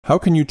How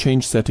can you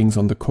change settings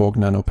on the Korg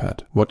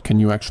Nanopad? What can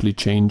you actually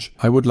change?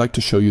 I would like to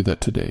show you that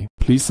today.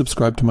 Please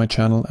subscribe to my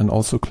channel and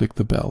also click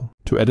the bell.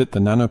 To edit the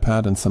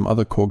Nanopad and some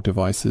other Korg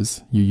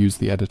devices, you use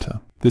the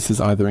editor. This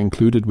is either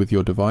included with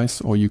your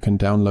device or you can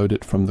download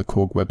it from the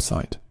Korg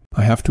website.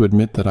 I have to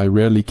admit that I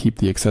rarely keep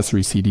the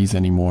accessory CDs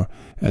anymore,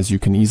 as you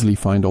can easily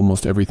find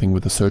almost everything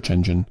with a search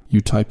engine.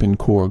 You type in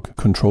Korg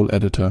Control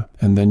Editor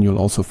and then you'll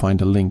also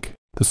find a link.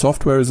 The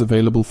software is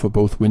available for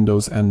both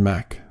Windows and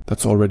Mac.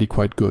 That's already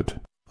quite good.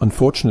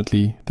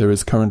 Unfortunately, there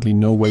is currently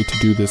no way to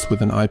do this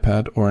with an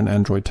iPad or an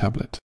Android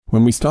tablet.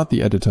 When we start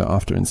the editor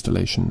after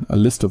installation, a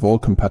list of all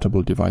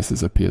compatible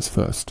devices appears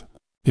first.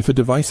 If a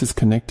device is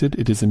connected,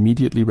 it is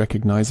immediately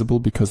recognizable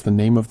because the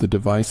name of the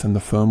device and the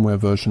firmware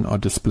version are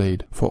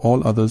displayed. For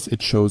all others,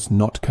 it shows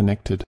not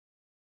connected.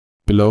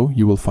 Below,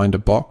 you will find a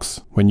box.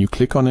 When you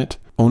click on it,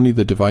 only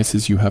the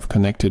devices you have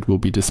connected will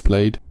be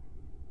displayed.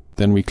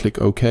 Then we click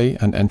OK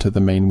and enter the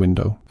main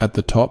window. At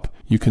the top,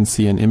 you can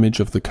see an image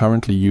of the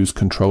currently used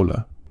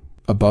controller.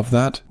 Above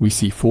that, we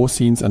see 4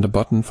 scenes and a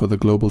button for the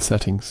global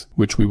settings,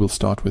 which we will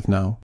start with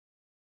now.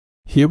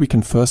 Here we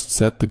can first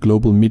set the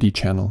global MIDI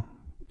channel.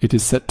 It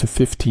is set to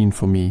 15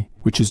 for me,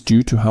 which is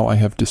due to how I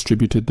have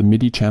distributed the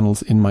MIDI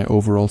channels in my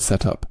overall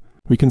setup.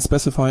 We can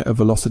specify a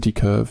velocity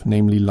curve,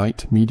 namely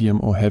light, medium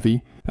or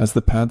heavy, as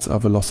the pads are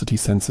velocity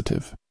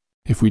sensitive.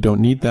 If we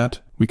don't need that,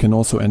 we can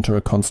also enter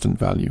a constant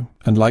value.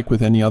 And like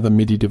with any other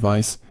MIDI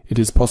device, it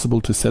is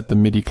possible to set the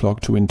MIDI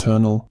clock to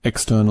internal,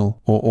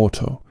 external or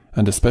auto,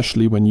 and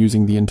especially when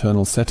using the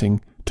internal setting,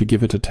 to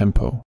give it a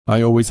tempo.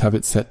 I always have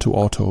it set to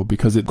auto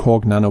because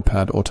Korg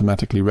Nanopad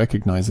automatically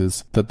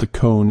recognizes that the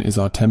cone is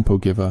our tempo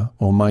giver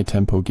or my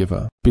tempo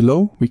giver.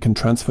 Below, we can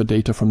transfer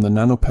data from the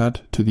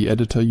Nanopad to the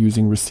editor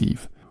using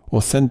receive,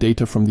 or send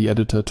data from the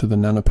editor to the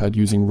Nanopad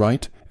using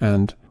write,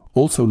 and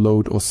also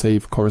load or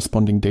save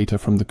corresponding data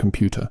from the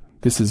computer.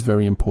 This is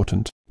very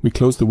important. We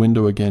close the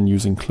window again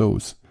using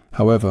close.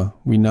 However,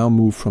 we now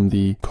move from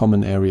the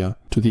common area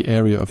to the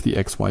area of the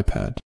XY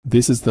pad.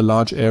 This is the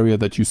large area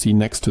that you see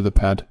next to the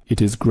pad.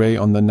 It is gray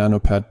on the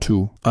Nanopad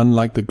too.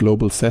 Unlike the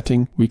global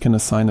setting, we can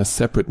assign a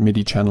separate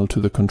MIDI channel to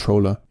the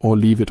controller or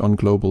leave it on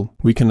global.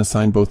 We can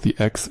assign both the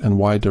X and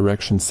Y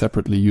directions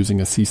separately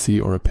using a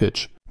CC or a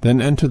pitch. Then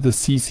enter the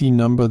CC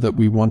number that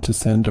we want to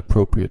send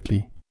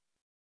appropriately.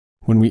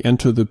 When we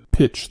enter the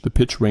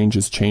pitch range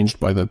is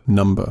changed by the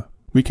number.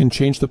 We can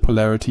change the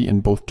polarity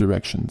in both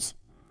directions,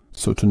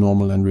 so to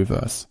normal and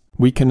reverse.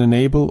 We can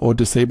enable or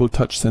disable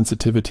touch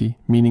sensitivity,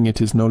 meaning it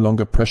is no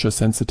longer pressure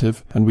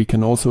sensitive, and we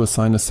can also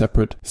assign a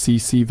separate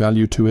CC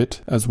value to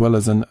it, as well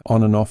as an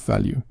on and off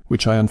value,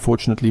 which I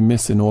unfortunately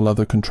miss in all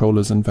other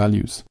controllers and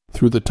values.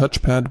 Through the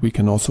touchpad we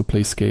can also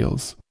play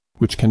scales,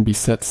 which can be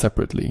set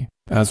separately.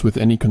 As with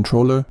any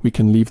controller, we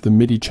can leave the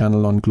MIDI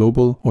channel on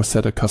global or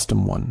set a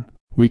custom one.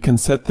 We can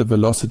set the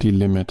velocity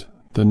limit,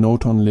 the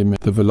note-on limit,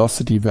 the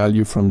velocity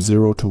value from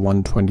 0 to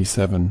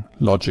 127,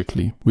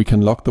 logically. We can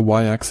lock the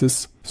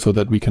y-axis so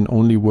that we can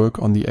only work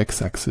on the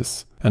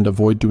x-axis and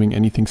avoid doing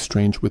anything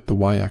strange with the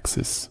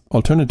y-axis.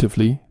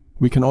 Alternatively,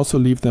 we can also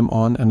leave them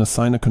on and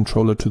assign a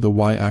controller to the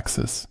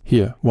y-axis.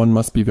 Here, one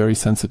must be very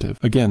sensitive.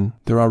 Again,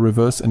 there are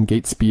reverse and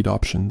gate speed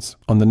options.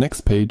 On the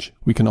next page,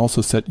 we can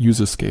also set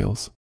user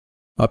scales.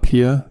 Up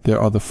here,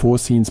 there are the 4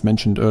 scenes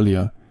mentioned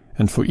earlier,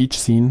 and for each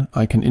scene,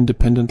 I can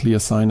independently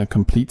assign a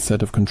complete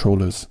set of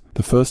controllers.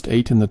 The first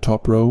 8 in the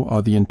top row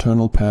are the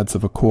internal pads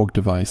of a Korg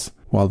device,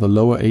 while the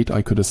lower 8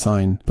 I could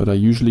assign, but I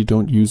usually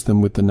don't use them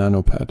with the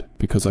Nanopad,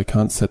 because I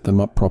can't set them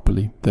up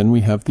properly. Then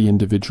we have the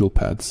individual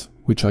pads,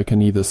 which I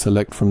can either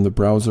select from the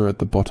browser at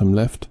the bottom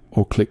left,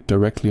 or click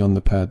directly on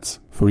the pads.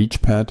 For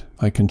each pad,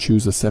 I can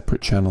choose a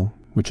separate channel,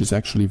 which is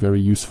actually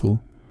very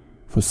useful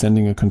for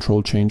sending a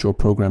control change or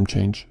program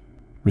change,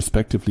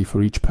 respectively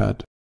for each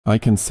pad. I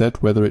can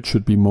set whether it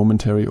should be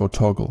momentary or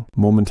toggle.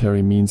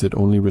 Momentary means it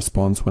only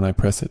responds when I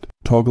press it.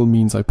 Toggle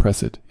means I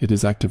press it, it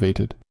is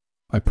activated.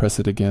 I press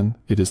it again,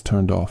 it is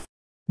turned off.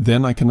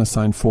 Then I can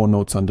assign 4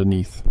 notes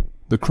underneath.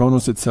 The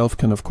Kronos itself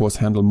can of course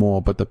handle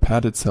more, but the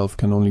pad itself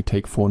can only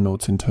take 4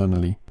 notes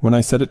internally. When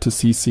I set it to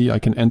CC, I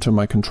can enter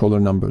my controller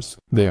numbers.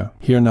 There.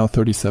 Here now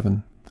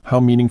 37. How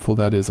meaningful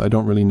that is, I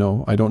don't really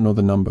know. I don't know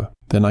the number.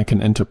 Then I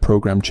can enter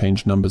program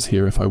change numbers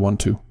here if I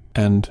want to.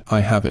 And I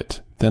have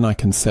it. Then I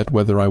can set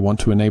whether I want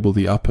to enable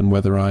the up and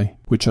whether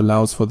which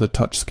allows for the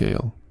touch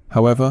scale.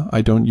 However,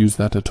 I don't use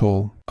that at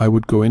all. I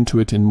would go into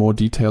it in more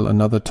detail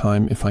another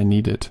time if I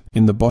need it.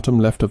 In the bottom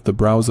left of the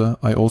browser,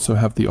 I also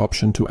have the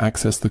option to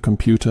access the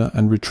computer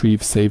and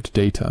retrieve saved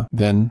data.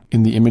 Then,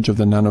 in the image of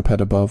the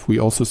Nanopad above, we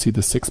also see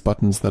the 6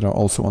 buttons that are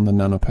also on the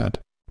Nanopad.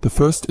 The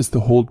first is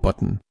the hold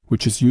button,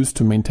 which is used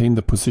to maintain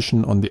the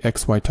position on the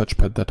XY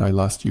touchpad that I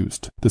last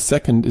used. The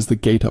second is the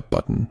gate up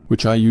button,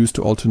 which I use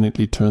to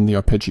alternately turn the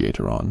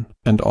arpeggiator on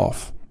and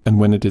off, and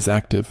when it is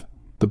active,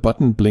 the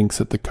button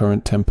blinks at the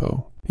current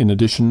tempo. In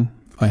addition,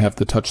 I have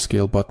the touch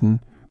scale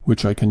button,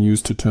 which I can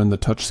use to turn the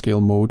touch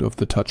scale mode of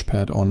the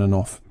touchpad on and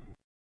off.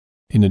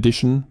 In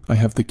addition, I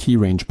have the key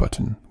range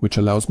button, which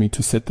allows me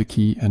to set the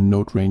key and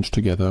note range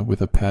together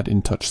with a pad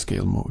in touch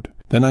scale mode.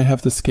 Then I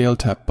have the Scale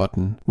Tab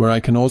button, where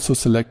I can also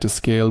select a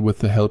scale with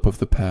the help of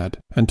the pad.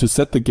 And to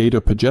set the gate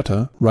or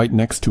projector, right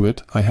next to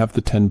it, I have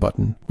the 10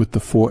 button, with the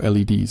 4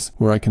 LEDs,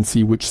 where I can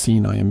see which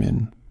scene I am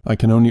in. I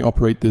can only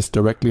operate this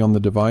directly on the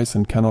device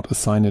and cannot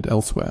assign it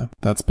elsewhere.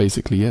 That's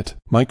basically it.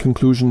 My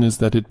conclusion is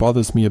that it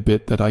bothers me a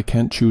bit that I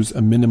can't choose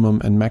a minimum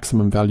and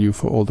maximum value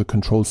for all the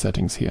control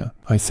settings here.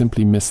 I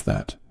simply miss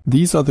that.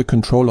 These are the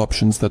control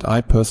options that I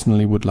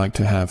personally would like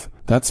to have.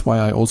 That's why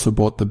I also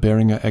bought the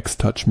Behringer X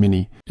Touch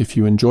Mini. If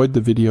you enjoyed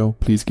the video,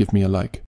 please give me a like.